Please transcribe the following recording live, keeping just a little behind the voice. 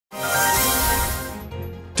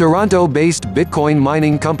Toronto-based Bitcoin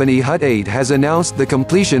mining company Hut 8 has announced the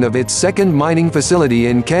completion of its second mining facility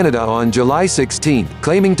in Canada on July 16,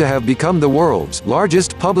 claiming to have become the world's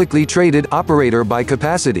largest publicly traded operator by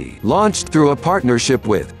capacity. Launched through a partnership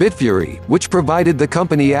with BitFury, which provided the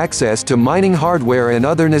company access to mining hardware and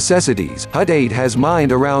other necessities, Hut 8 has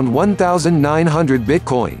mined around 1,900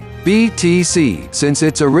 Bitcoin (BTC) since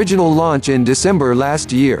its original launch in December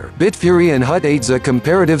last year. BitFury and Hut 8's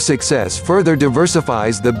comparative success further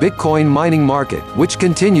diversifies the Bitcoin mining market, which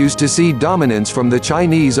continues to see dominance from the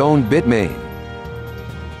Chinese-owned Bitmain.